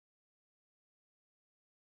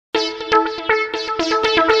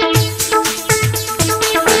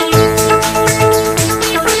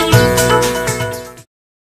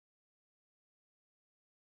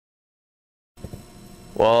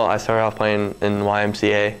Well, I started off playing in the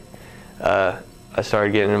YMCA. I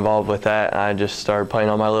started getting involved with that, and I just started playing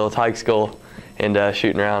on my little tyke school and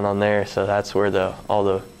shooting around on there. So that's where all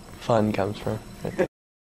the fun comes from.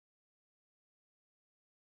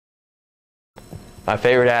 My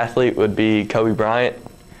favorite athlete would be Kobe Bryant,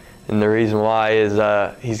 and the reason why is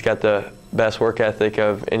he's got the best work ethic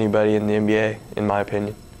of anybody in the NBA, in my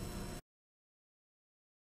opinion.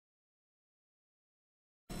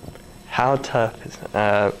 How tough is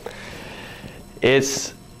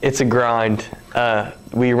it? It's a grind.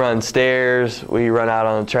 We run stairs, we run out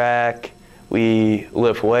on the track, we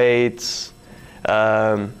lift weights,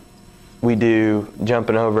 we do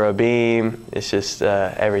jumping over a beam. It's just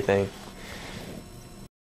everything.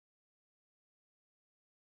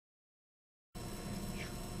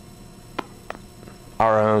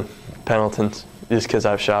 Our own Pendletons, just because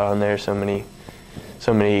I've shot on there so many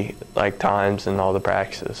like times in all the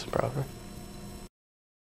practices, probably.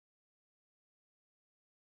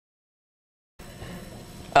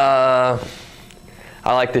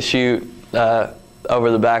 I like to shoot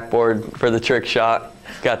over the backboard for the trick shot.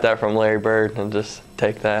 Got that from Larry Bird, and just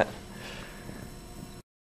take that.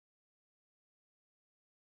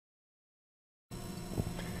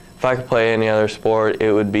 If I could play any other sport,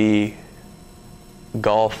 it would be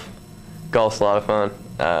golf. Golf's a lot of fun,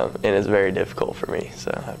 and it's very difficult for me,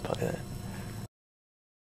 so I'd play that.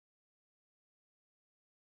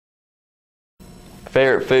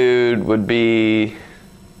 Favorite food would be,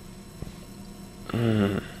 how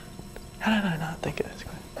did I not think of this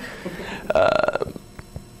question?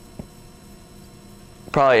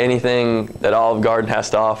 Probably anything that Olive Garden has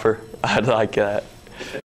to offer. I'd like that.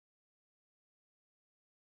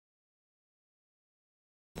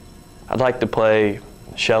 I'd like to play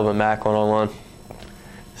Shelvin Mack one-on-one,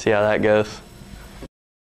 see how that goes.